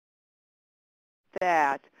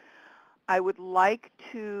that, I would like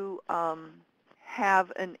to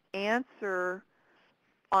have an answer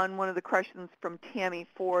on one of the questions from Tammy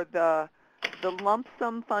for the lump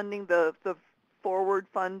sum funding, the forward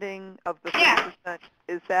funding of the 30%.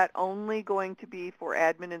 Is that only going to be for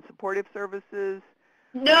admin and supportive services?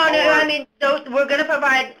 No, I mean, we're going to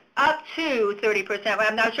provide up to 30%.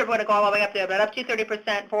 I'm not sure if we're going to go all the way up there, but up to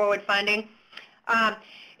 30% forward funding.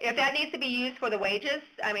 If that needs to be used for the wages,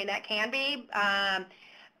 I mean, that can be.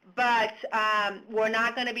 But we're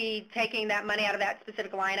not going to be taking that money out of that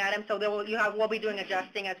specific line item, so we'll be doing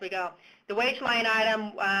adjusting as we go. The wage line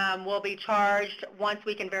item will be charged once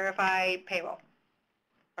we can verify payroll.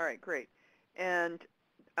 All right, great. And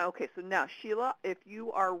okay, so now, Sheila, if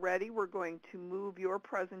you are ready, we're going to move your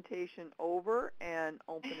presentation over and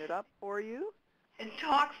open it up for you. And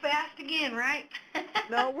talk fast again, right?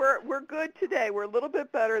 No, we're good today. We're a little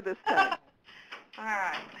bit better this time. All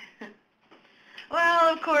right.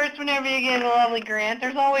 Well, of course, whenever you get a lovely grant,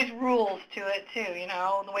 there's always rules to it, too, you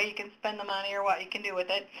know, the way you can spend the money or what you can do with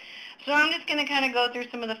it. So I'm just going to kind of go through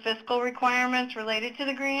some of the fiscal requirements related to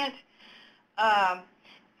the grant.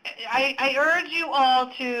 I urge you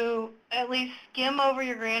all to at least skim over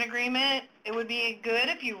your grant agreement. It would be good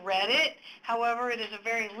if you read it. However, it is a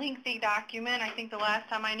very lengthy document. I think the last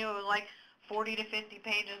time I knew it was like 40 to 50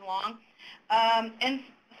 pages long. And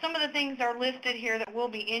some of the things are listed here that will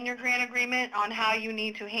be in your grant agreement on how you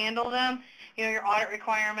need to handle them. You know, your audit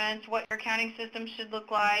requirements, what your accounting system should look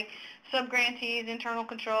like, subgrantees, internal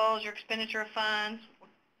controls, your expenditure of funds,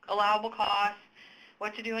 allowable costs,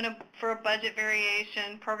 what to do for a budget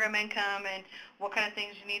variation, program income, and what kind of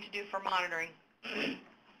things you need to do for monitoring.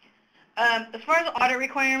 As far as audit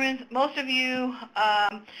requirements, most of you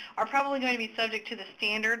are probably going to be subject to the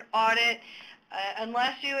standard audit.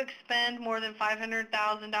 Unless you expend more than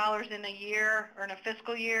 $500,000 in a year or in a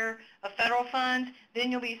fiscal year of federal funds, then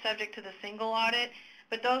you'll be subject to the single audit.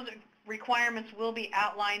 But those requirements will be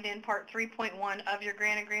outlined in Part 3.1 of your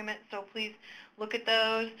grant agreement, so please look at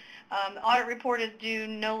those. The audit report is due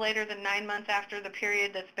no later than 9 months after the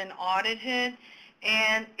period that's been audited,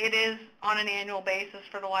 and it is on an annual basis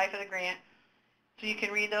for the life of the grant. So you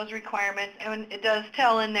can read those requirements, and it does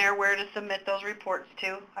tell in there where to submit those reports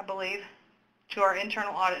to, I believe, to our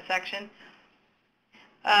internal audit section.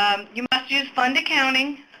 You must use fund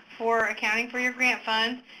accounting for accounting for your grant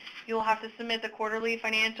funds. You'll have to submit the quarterly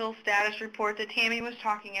financial status report that Tammy was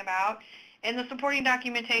talking about, and the supporting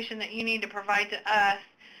documentation that you need to provide to us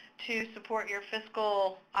to support your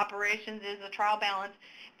fiscal operations is a trial balance.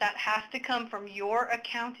 That has to come from your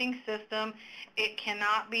accounting system. It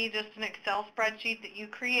cannot be just an Excel spreadsheet that you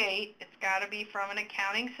create. It's got to be from an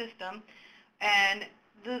accounting system. And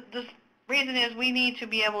the reason is we need to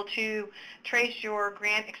be able to trace your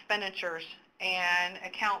grant expenditures and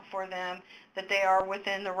account for them, that they are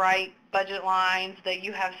within the right budget lines that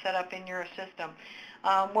you have set up in your system.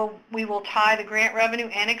 We will tie the grant revenue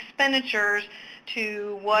and expenditures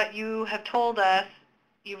to what you have told us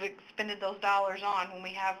you've expended those dollars on when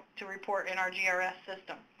we have to report in our GRS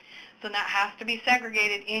system. So that has to be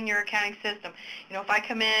segregated in your accounting system. You know, if I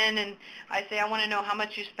come in and I say I want to know how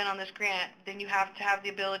much you spent on this grant, then you have to have the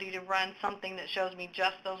ability to run something that shows me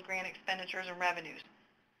just those grant expenditures and revenues.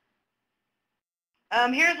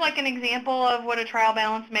 Here's like an example of what a trial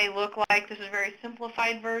balance may look like. This is a very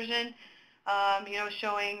simplified version, you know,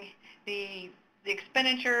 showing the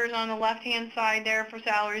expenditures on the left-hand side there for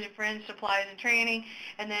salaries and fringe, supplies and training,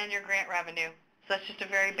 and then your grant revenue. So that's just a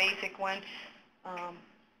very basic one.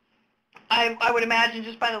 I would imagine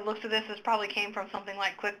just by the looks of this probably came from something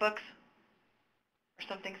like QuickBooks or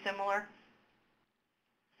something similar.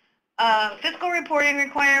 Fiscal reporting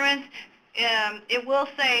requirements. It will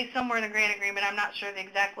say somewhere in the grant agreement, I'm not sure the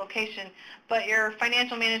exact location, but your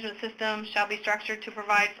financial management system shall be structured to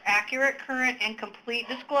provide accurate, current, and complete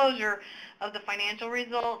disclosure of the financial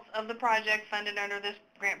results of the project funded under this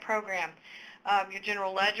grant program. Your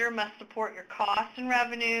general ledger must support your costs and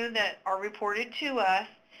revenue that are reported to us,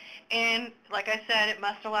 and like I said, it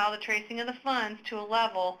must allow the tracing of the funds to a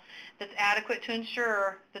level that's adequate to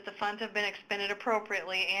ensure that the funds have been expended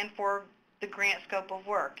appropriately and for the grant scope of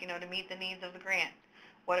work, you know, to meet the needs of the grant,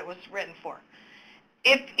 what it was written for.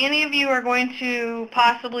 If any of you are going to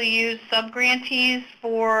possibly use subgrantees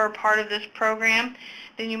for part of this program,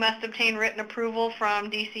 then you must obtain written approval from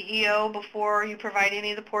DCEO before you provide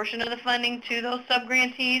any of the portion of the funding to those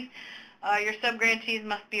subgrantees. Your subgrantees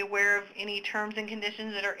must be aware of any terms and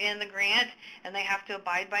conditions that are in the grant, and they have to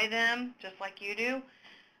abide by them, just like you do.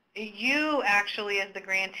 You actually, as the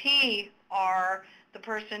grantee, are the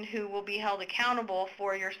person who will be held accountable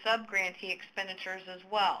for your subgrantee expenditures as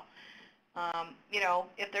well.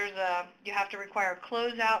 If you have to require a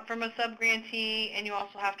closeout from a subgrantee, and you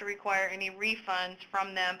also have to require any refunds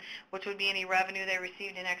from them, which would be any revenue they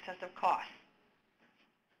received in excess of costs.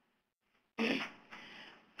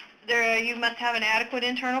 You must have an adequate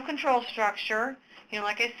internal control structure.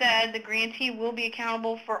 Like I said, the grantee will be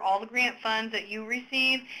accountable for all the grant funds that you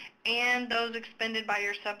receive and those expended by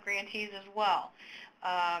your subgrantees as well.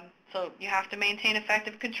 So you have to maintain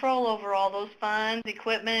effective control over all those funds,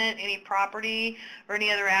 equipment, any property, or any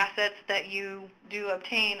other assets that you do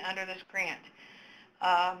obtain under this grant.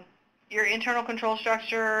 Your internal control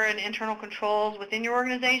structure and internal controls within your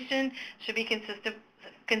organization should be consistent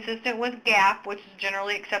with GAAP, which is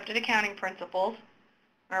generally accepted accounting principles,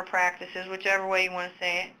 or practices, whichever way you want to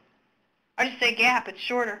say it. I just say GAAP, it's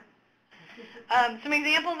shorter. Some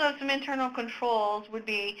examples of some internal controls would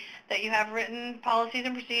be that you have written policies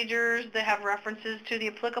and procedures that have references to the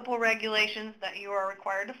applicable regulations that you are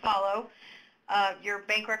required to follow. Your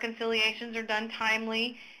bank reconciliations are done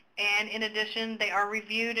timely, and in addition, they are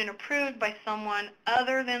reviewed and approved by someone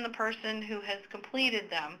other than the person who has completed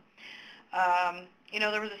them.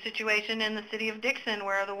 There was a situation in the city of Dixon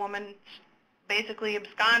where the woman basically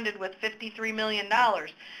absconded with $53 million.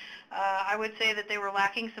 I would say that they were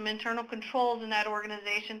lacking some internal controls in that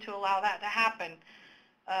organization to allow that to happen.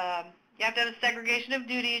 You have to have a segregation of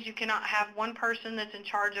duties. You cannot have one person that's in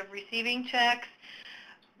charge of receiving checks,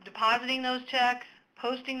 depositing those checks,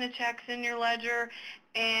 posting the checks in your ledger,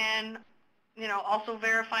 and also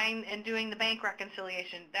verifying and doing the bank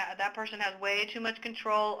reconciliation. That person has way too much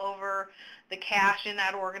control over the cash in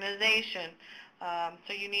that organization.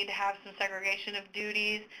 So you need to have some segregation of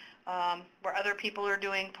duties where other people are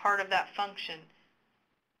doing part of that function.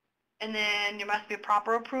 And then there must be a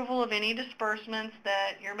proper approval of any disbursements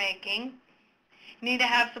that you're making. You need to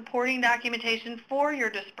have supporting documentation for your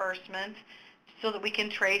disbursements so that we can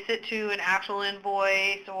trace it to an actual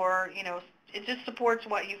invoice, or it just supports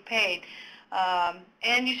what you've paid.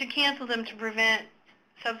 And you should cancel them to prevent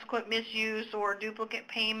subsequent misuse or duplicate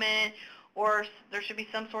payment, or there should be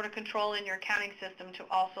some sort of control in your accounting system to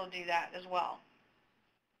also do that as well.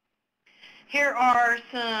 Here are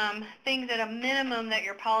some things at a minimum that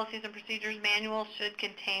your policies and procedures manual should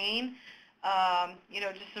contain.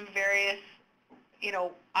 Just some various,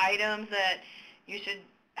 items that you should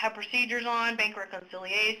have procedures on: bank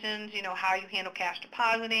reconciliations, how you handle cash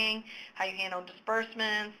depositing, how you handle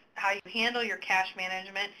disbursements, how you handle your cash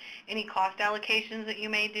management, any cost allocations that you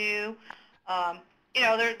may do.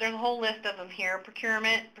 There's a whole list of them here.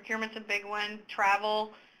 Procurement's a big one.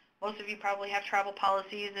 Travel. Most of you probably have travel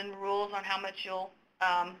policies and rules on how much you'll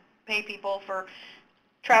pay people for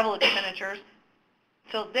travel expenditures.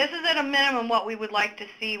 So this is at a minimum what we would like to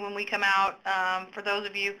see when we come out. For those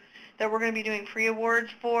of you that we're going to be doing pre-awards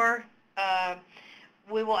for,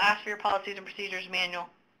 we will ask for your policies and procedures manual.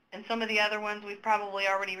 And some of the other ones, we've probably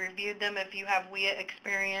already reviewed them if you have WIA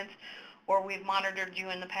experience or we've monitored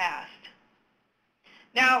you in the past.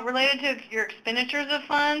 Now, related to your expenditures of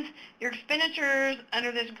funds, your expenditures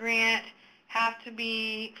under this grant have to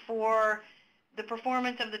be for the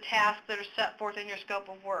performance of the tasks that are set forth in your scope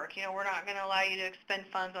of work. We're not going to allow you to expend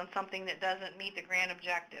funds on something that doesn't meet the grant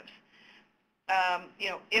objectives.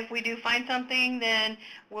 If we do find something, then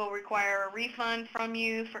we'll require a refund from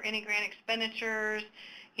you for any grant expenditures,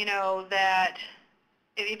 that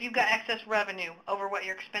if you've got excess revenue over what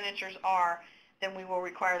your expenditures are, then we will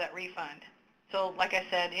require that refund. So like I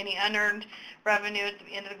said, any unearned revenue at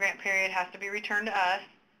the end of the grant period has to be returned to us.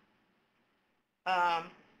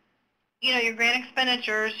 Your grant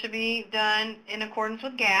expenditures should be done in accordance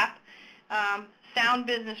with GAAP. Sound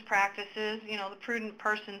business practices, the prudent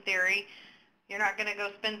person theory. You're not going to go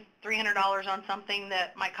spend $300 on something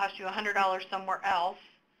that might cost you $100 somewhere else.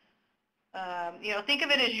 Think of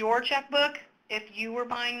it as your checkbook. If you were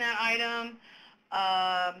buying that item,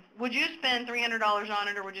 would you spend $300 on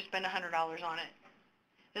it, or would you spend $100 on it?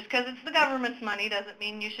 Just because it's the government's money doesn't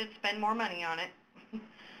mean you should spend more money on it.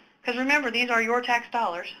 Because remember, these are your tax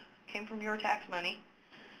dollars. Came from your tax money.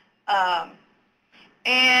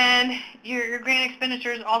 And your grant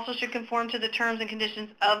expenditures also should conform to the terms and conditions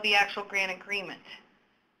of the actual grant agreement.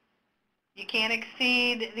 You can't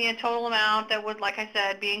exceed the total amount that would, like I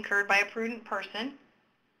said, be incurred by a prudent person.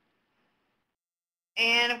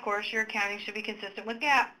 And, of course, your accounting should be consistent with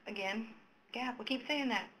GAAP. Again, GAAP, we keep saying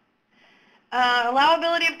that.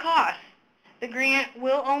 Allowability of costs. The grant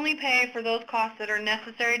will only pay for those costs that are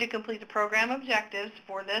necessary to complete the program objectives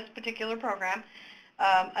for this particular program.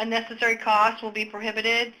 Unnecessary costs will be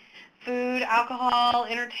prohibited. Food, alcohol,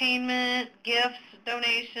 entertainment, gifts,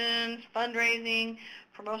 donations, fundraising,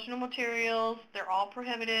 promotional materials, they're all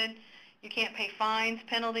prohibited. You can't pay fines,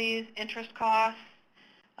 penalties, interest costs.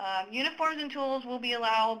 Uniforms and tools will be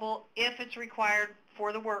allowable if it's required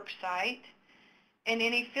for the work site. And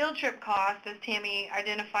any field trip costs, as Tammy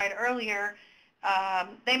identified earlier,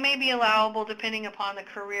 they may be allowable depending upon the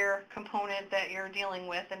career component that you're dealing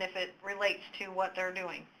with and if it relates to what they're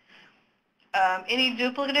doing. Any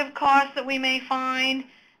duplicative costs that we may find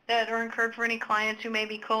that are incurred for any clients who may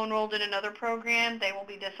be co-enrolled in another program, they will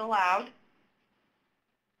be disallowed.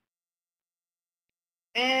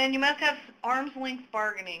 And you must have arm's length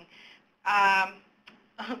bargaining.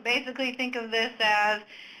 Basically think of this as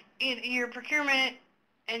your procurement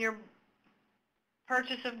and your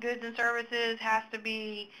purchase of goods and services has to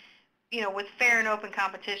be, with fair and open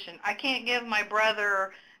competition. I can't give my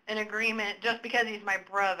brother an agreement just because he's my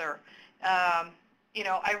brother.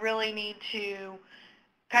 I really need to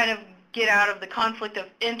kind of get out of the conflict of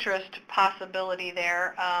interest possibility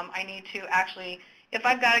there. I need to actually, if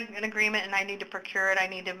I've got an agreement and I need to procure it, I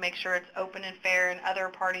need to make sure it's open and fair and other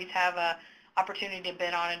parties have an opportunity to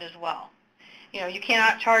bid on it as well. You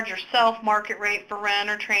cannot charge yourself market rate for rent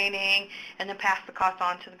or training and then pass the cost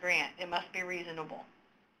on to the grant. It must be reasonable.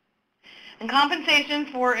 And compensation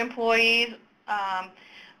for employees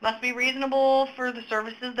must be reasonable for the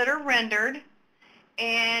services that are rendered,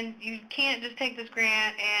 and you can't just take this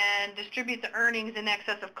grant and distribute the earnings in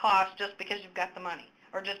excess of cost just because you've got the money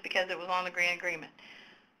or just because it was on the grant agreement.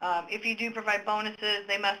 If you do provide bonuses,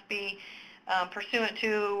 they must be pursuant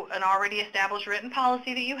to an already established written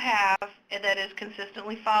policy that you have and that is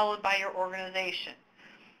consistently followed by your organization.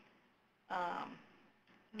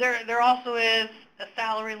 There also is a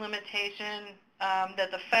salary limitation that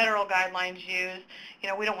the federal guidelines use.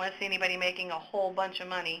 We don't want to see anybody making a whole bunch of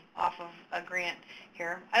money off of a grant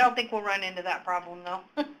here. I don't think we'll run into that problem, though.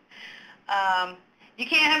 You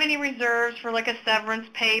can't have any reserves for like a severance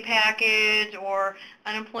pay package or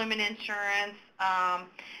unemployment insurance,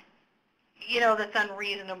 that's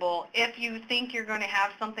unreasonable. If you think you're going to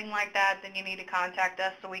have something like that, then you need to contact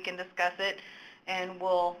us so we can discuss it, and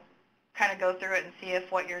we'll kind of go through it and see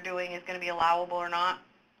if what you're doing is going to be allowable or not.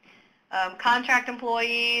 Contract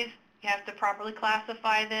employees, you have to properly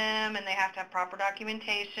classify them, and they have to have proper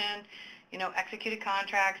documentation, executed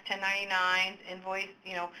contracts, 1099s, invoice,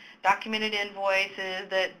 documented invoices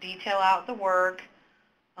that detail out the work.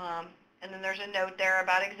 And then there's a note there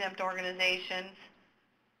about exempt organizations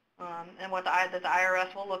and that the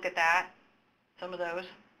IRS will look at that, some of those.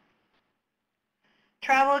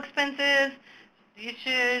 Travel expenses, you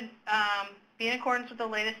should be in accordance with the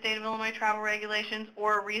latest state of Illinois travel regulations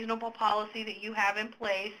or a reasonable policy that you have in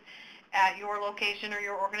place at your location or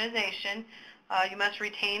your organization. You must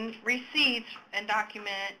retain receipts and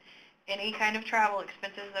document any kind of travel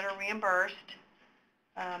expenses that are reimbursed.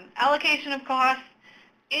 Allocation of costs,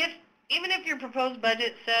 even if your proposed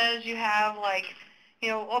budget says you have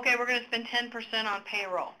okay, we're going to spend 10% on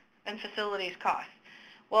payroll and facilities costs.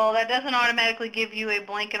 Well, that doesn't automatically give you a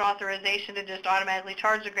blanket authorization to just automatically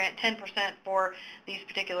charge the grant 10% for these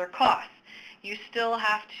particular costs. You still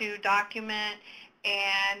have to document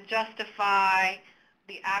and justify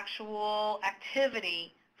the actual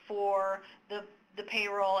activity for the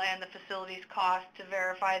payroll and the facilities cost to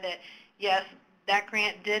verify that, yes, that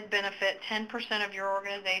grant did benefit 10% of your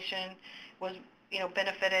organization was,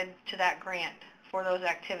 benefited to that grant for those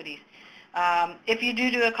activities. If you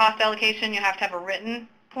do a cost allocation, you have to have a written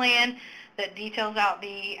plan that details out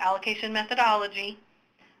the allocation methodology,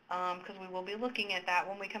 because we will be looking at that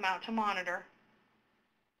when we come out to monitor.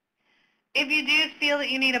 If you do feel that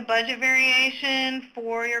you need a budget variation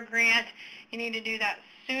for your grant, you need to do that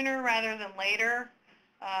sooner rather than later,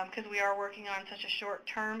 because we are working on such a short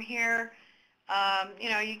term here.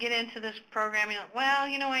 You get into this program, you're like, well,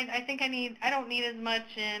 I think I don't need as much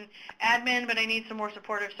in admin, but I need some more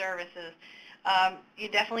supportive services. You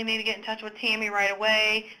definitely need to get in touch with Tammy right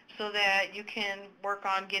away so that you can work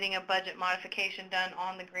on getting a budget modification done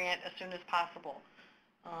on the grant as soon as possible.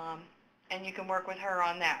 And you can work with her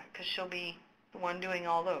on that because she'll be the one doing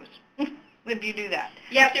all those if you do that.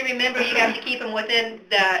 You have to remember you have to keep them within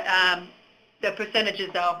the percentages,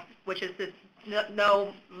 though, which is this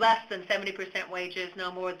no less than 70% wages,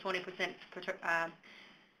 no more than 20%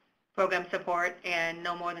 program support, and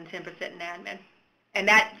no more than 10% in admin. And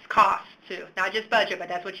that's cost, too. Not just budget, but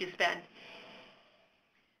that's what you spend.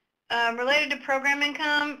 Related to program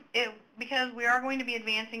income, because we are going to be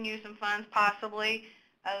advancing you some funds possibly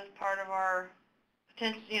as part of our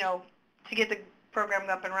potential, to get the program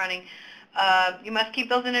up and running. You must keep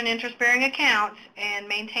those in an interest-bearing account and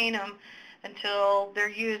maintain them until they're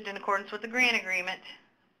used in accordance with the grant agreement.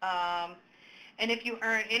 And if you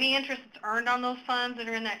earn any interest that's earned on those funds that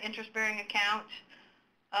are in that interest-bearing account,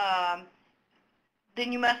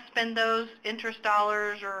 then you must spend those interest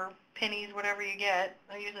dollars or pennies, whatever you get.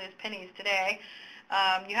 Usually it's pennies today.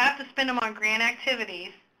 You have to spend them on grant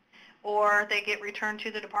activities, or they get returned to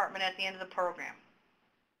the department at the end of the program.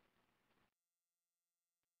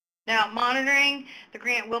 Now, monitoring, the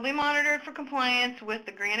grant will be monitored for compliance with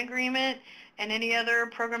the grant agreement and any other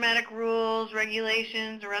programmatic rules,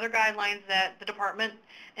 regulations, or other guidelines that the department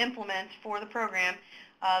implements for the program.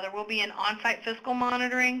 There will be an on-site fiscal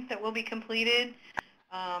monitoring that will be completed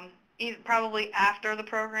probably after the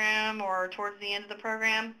program or towards the end of the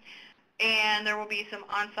program. And there will be some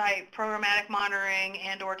on-site programmatic monitoring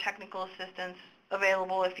and or technical assistance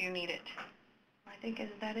available if you need it. I think, is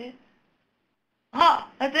that it? Oh,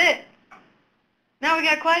 that's it. Now we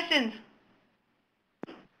got questions.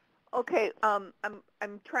 Okay, I'm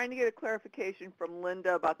trying to get a clarification from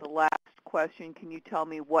Linda about the last question. Can you tell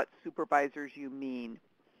me what supervisors you mean?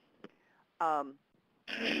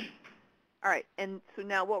 All right, and so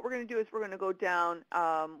now what we're going to do is we're going to go down.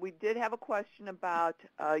 We did have a question about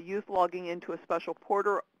youth logging into a special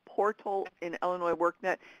portal in Illinois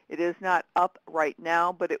WorkNet. It is not up right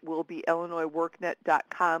now, but it will be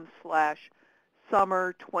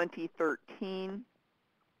illinoisworknet.com/summer2013.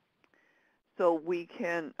 So we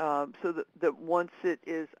can, so that once it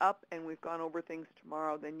is up and we've gone over things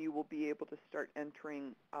tomorrow, then you will be able to start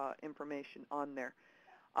entering information on there.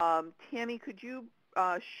 Tammy, could you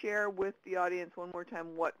share with the audience one more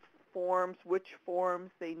time which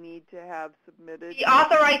forms they need to have submitted? The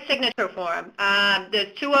authorized signature form.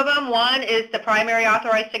 There's two of them. One is the primary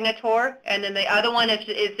authorized signator, and then the other one is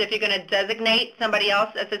if you're going to designate somebody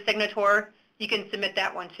else as a signator, you can submit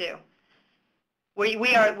that one too.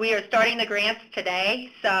 We are starting the grants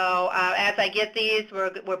today, so as I get these,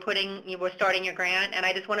 we're starting your grant, and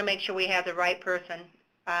I just want to make sure we have the right person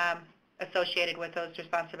associated with those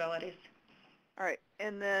responsibilities. All right,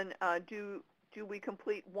 and then do we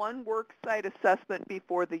complete one work site assessment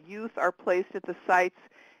before the youth are placed at the sites,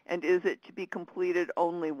 and is it to be completed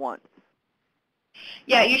only once?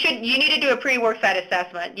 Yeah, you need to do a pre-work site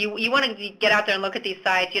assessment. You want to get out there and look at these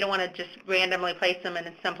sites. You don't want to just randomly place them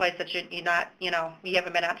in some place that you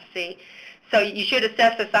haven't been out to see. So you should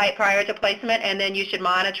assess the site prior to placement, and then you should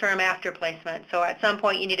monitor them after placement. So at some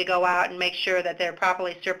point you need to go out and make sure that they're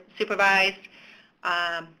properly supervised,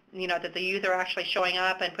 that the youth are actually showing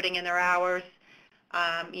up and putting in their hours,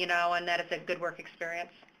 and that it's a good work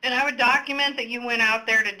experience. And I would document that you went out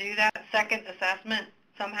there to do that second assessment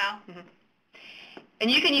somehow. Mm-hmm. And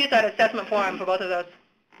you can use that assessment form for both of those.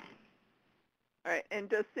 All right, and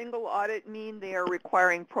does single audit mean they are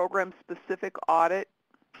requiring program-specific audit?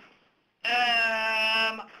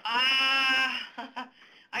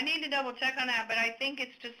 I need to double check on that, but I think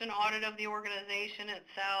it's just an audit of the organization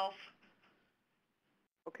itself.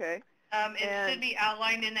 Okay. It should be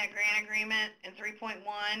outlined in that grant agreement in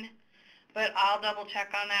 3.1, but I'll double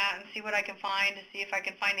check on that and see what I can find to see if I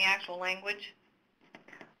can find the actual language.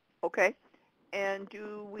 Okay. And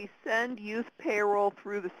do we send youth payroll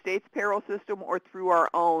through the state's payroll system or through our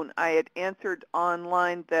own? I had answered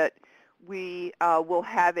online that we will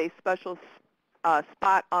have a special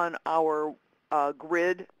spot on our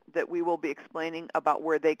grid that we will be explaining about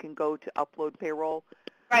where they can go to upload payroll.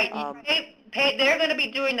 Right. They're going to be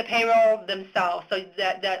doing the payroll themselves. So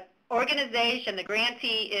the organization, the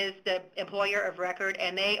grantee, is the employer of record,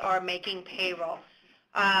 and they are making payroll.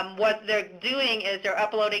 What they're doing is they're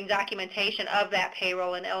uploading documentation of that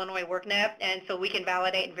payroll in Illinois WorkNet, and so we can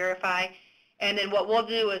validate and verify. And then what we'll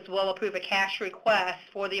do is we'll approve a cash request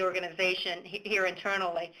for the organization here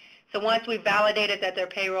internally. So once we've validated that their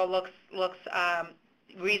payroll looks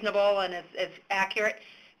reasonable and is accurate,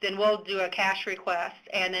 then we'll do a cash request.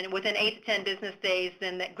 And then within 8 to 10 business days,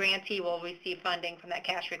 then the grantee will receive funding from that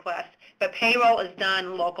cash request. But payroll is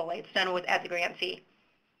done locally. It's done at the grantee.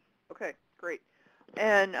 Okay, great.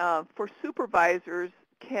 And for supervisors,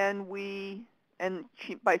 can we, and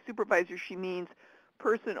by supervisor she means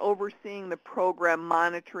person overseeing the program,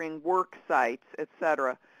 monitoring work sites, et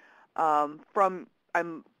cetera, I'm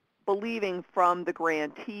believing from the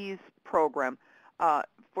grantees program.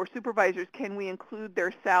 For supervisors, can we include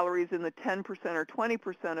their salaries in the 10% or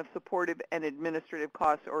 20% of supportive and administrative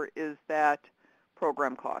costs, or is that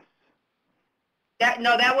program costs? That'd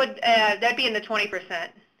be in the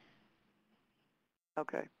 20%.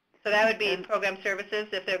 Okay. So that would be program services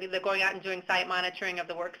if they're going out and doing site monitoring of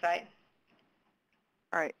the work site.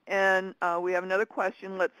 All right, and we have another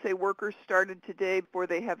question. Let's say workers started today before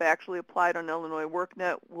they have actually applied on Illinois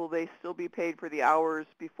WorkNet. Will they still be paid for the hours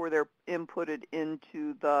before they're inputted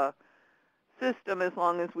into the system as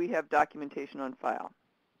long as we have documentation on file?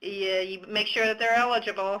 Yeah, you make sure that they're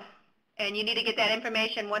eligible, And you need to get that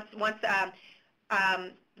information once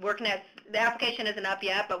WorkNet, the application isn't up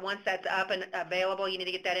yet, but once that's up and available, you need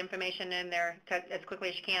to get that information in there as quickly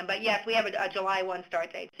as you can. But yes, we have a July 1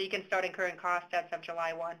 start date, so you can start incurring costs as of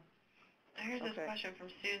July 1. Here's this question from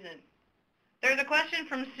Susan. There's a question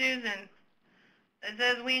from Susan. It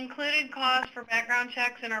says, we included costs for background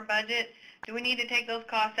checks in our budget. Do we need to take those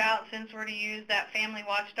costs out since we're to use that family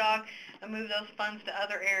watchdog and move those funds to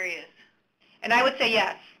other areas? And I would say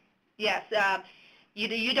yes. Yes.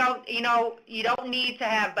 You don't need to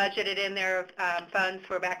have budgeted in there funds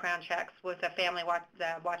for background checks with the family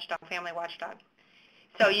watchdog.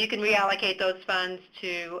 So you can reallocate those funds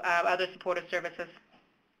to other supportive services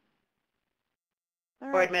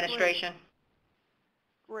or administration.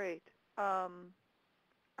 Great.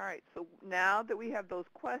 All right, so now that we have those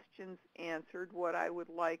questions answered, what I would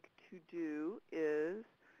like to do is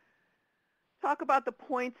talk about the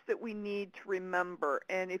points that we need to remember.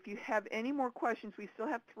 And if you have any more questions, we still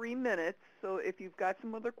have 3 minutes, so if you've got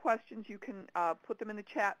some other questions, you can put them in the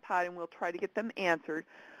chat pod and we'll try to get them answered.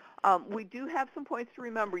 We do have some points to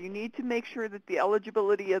remember. You need to make sure that the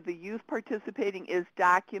eligibility of the youth participating is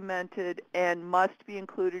documented and must be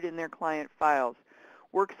included in their client files.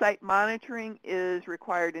 Worksite monitoring is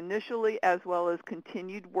required initially, as well as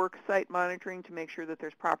continued worksite monitoring to make sure that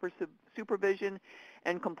there's proper supervision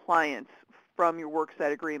and compliance from your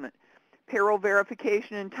worksite agreement. Payroll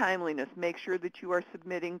verification and timeliness. Make sure that you are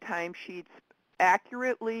submitting timesheets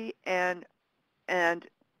accurately and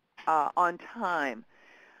on time.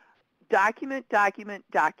 Document, document,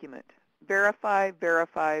 document. Verify,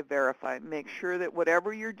 verify, verify. Make sure that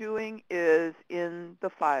whatever you're doing is in the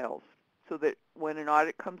files, so that when an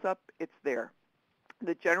audit comes up, it's there.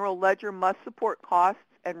 The general ledger must support costs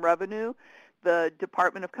and revenue. The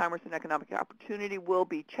Department of Commerce and Economic Opportunity will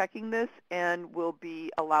be checking this and will be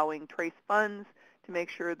allowing trace funds to make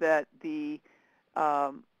sure that the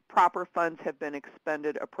proper funds have been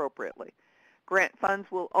expended appropriately. Grant funds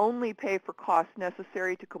will only pay for costs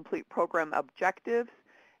necessary to complete program objectives,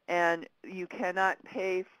 and you cannot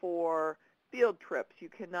pay for field trips. You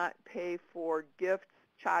cannot pay for gifts,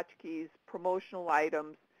 tchotchkes, promotional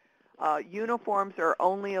items. Uniforms are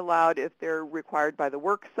only allowed if they're required by the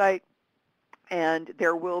work site, and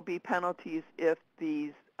there will be penalties if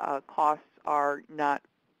these costs are not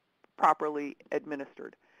properly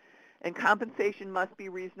administered. And compensation must be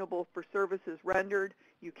reasonable for services rendered.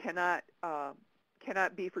 You cannot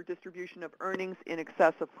be for distribution of earnings in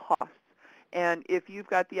excess of costs. And if you've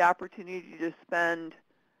got the opportunity to spend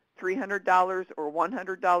 $300 or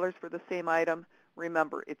 $100 for the same item,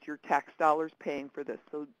 remember, it's your tax dollars paying for this,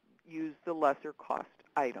 so use the lesser cost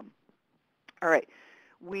item. All right,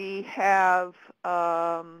 we have,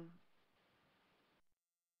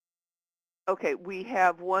 okay, we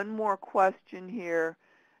have one more question here.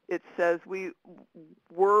 It says,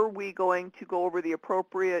 were we going to go over the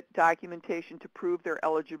appropriate documentation to prove their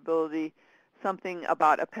eligibility, something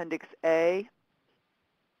about Appendix A?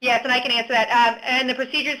 Yes, and I can answer that. And the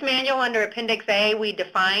procedures manual under Appendix A, we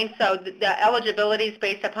defined, so the eligibility is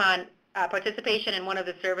based upon participation in one of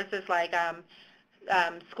the services like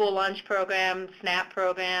school lunch program, SNAP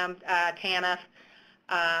program, TANF,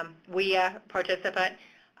 WIA participant.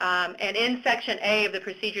 And in Section A of the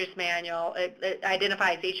procedures manual, it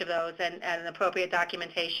identifies each of those and an appropriate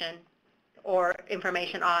documentation or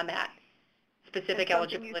information on that specific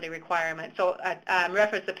eligibility requirement. So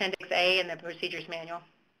reference Appendix A in the procedures manual.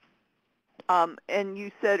 And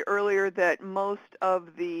you said earlier that most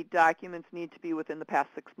of the documents need to be within the past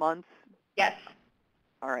 6 months? Yes.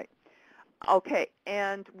 All right. Okay,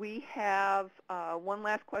 and we have one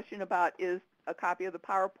last question about, is a copy of the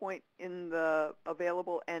PowerPoint in the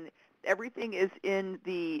available, and everything is in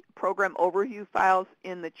the program overview files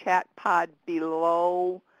in the chat pod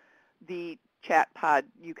below the chat pod.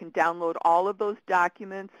 You can download all of those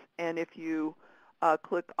documents, and if you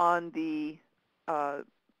click on the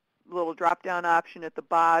little drop-down option at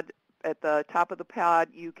the top of the pod,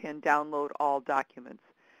 you can download all documents.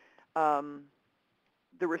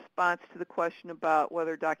 The response to the question about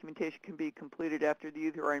whether documentation can be completed after the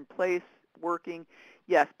youth are in place, working,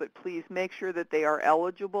 yes, but please make sure that they are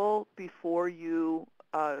eligible before you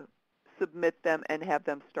submit them and have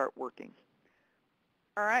them start working.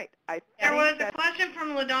 All right. There was a question from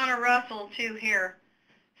LaDonna Russell, too, here.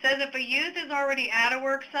 Says if a youth is already at a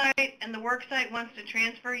work site and the work site wants to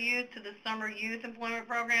transfer youth to the Summer Youth Employment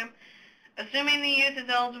Program, assuming the youth is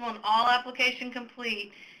eligible and all application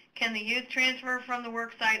complete, can the youth transfer from the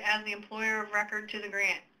work site as the employer of record to the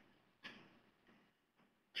grant?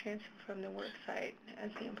 Transfer from the work site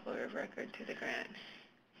as the employer of record to the grant.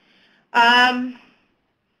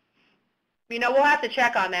 You know, we'll have to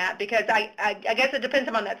check on that because I guess it depends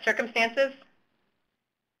upon that circumstances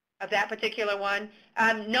of that particular one.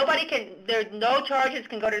 No charges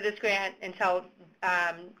can go to this grant until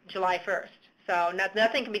July 1st. So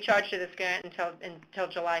nothing can be charged to this grant until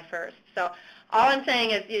July 1st. So all I'm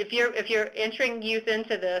saying is if you're entering youth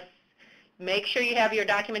into this, make sure you have your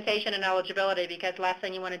documentation and eligibility, because the last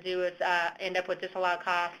thing you want to do is end up with disallowed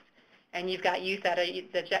costs, and you've got youth that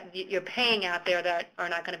you're paying out there that are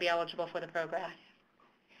not going to be eligible for the program.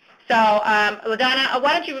 So, LaDonna,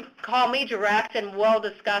 why don't you call me direct, and we'll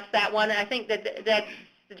discuss that one. I think that it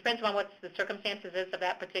depends on what the circumstances is of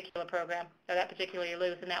that particular program, or that particular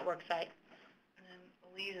youth in that work site. And then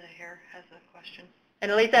Elisa here has a question.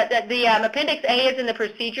 And Elisa, the Appendix A is in the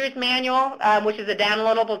procedures manual, which is a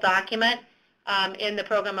downloadable document in the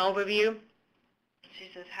program overview. She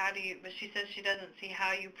says, but she says she doesn't see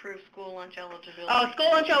how you prove school lunch eligibility. Oh, school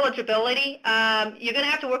lunch eligibility, you're going to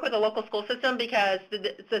have to work with the local school system, because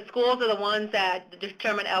the schools are the ones that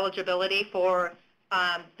determine eligibility for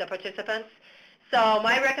the participants. So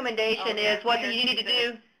my recommendation is what you need to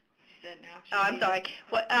do. She said now. Oh, I'm sorry.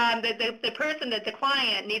 The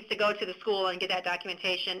client needs to go to the school and get that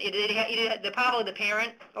documentation. Probably the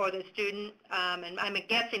parent or the student, and I'm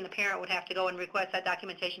guessing the parent would have to go and request that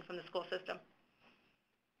documentation from the school system.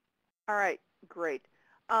 All right, great.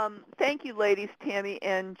 Thank you, ladies, Tammy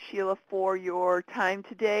and Sheila, for your time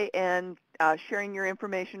today and sharing your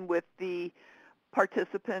information with the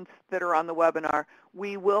participants that are on the webinar.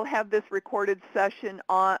 We will have this recorded session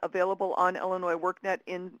available on Illinois WorkNet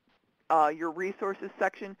in your resources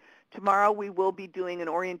section. Tomorrow we will be doing an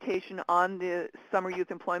orientation on the Summer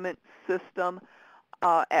Youth Employment System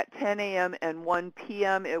at 10 a.m. and 1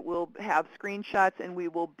 p.m. It will have screenshots, and we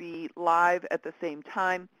will be live at the same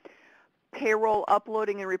time. Payroll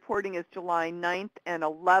uploading and reporting is July 9th and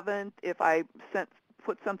 11th. If I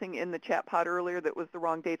put something in the chat pod earlier that was the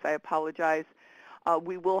wrong dates, I apologize.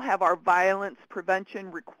 We will have our violence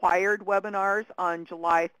prevention required webinars on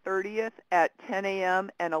July 30th at 10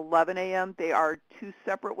 a.m. and 11 a.m. They are two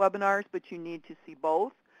separate webinars, but you need to see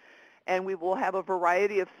both. And we will have a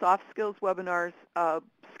variety of soft skills webinars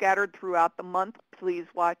scattered throughout the month. Please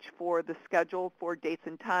watch for the schedule for dates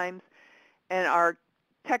and times. And our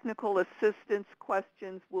technical assistance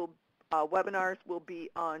questions webinars will be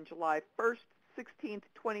on July 1st, 16th,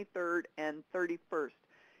 23rd, and 31st.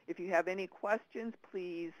 If you have any questions,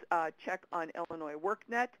 please check on Illinois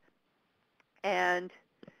WorkNet, and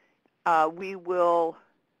we will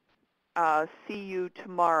see you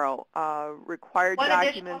tomorrow. Required One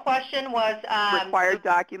documents. additional question was required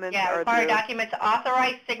documents. Yeah, required documents,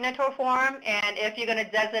 authorized signature form, and if you're going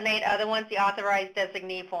to designate other ones, the authorized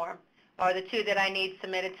designee form are the two that I need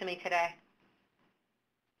submitted to me today.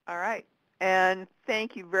 All right, and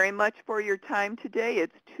thank you very much for your time today.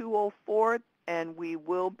 It's 2:04. And we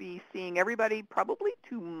will be seeing everybody probably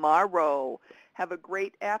tomorrow. Have a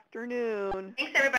great afternoon. Thanks, everybody.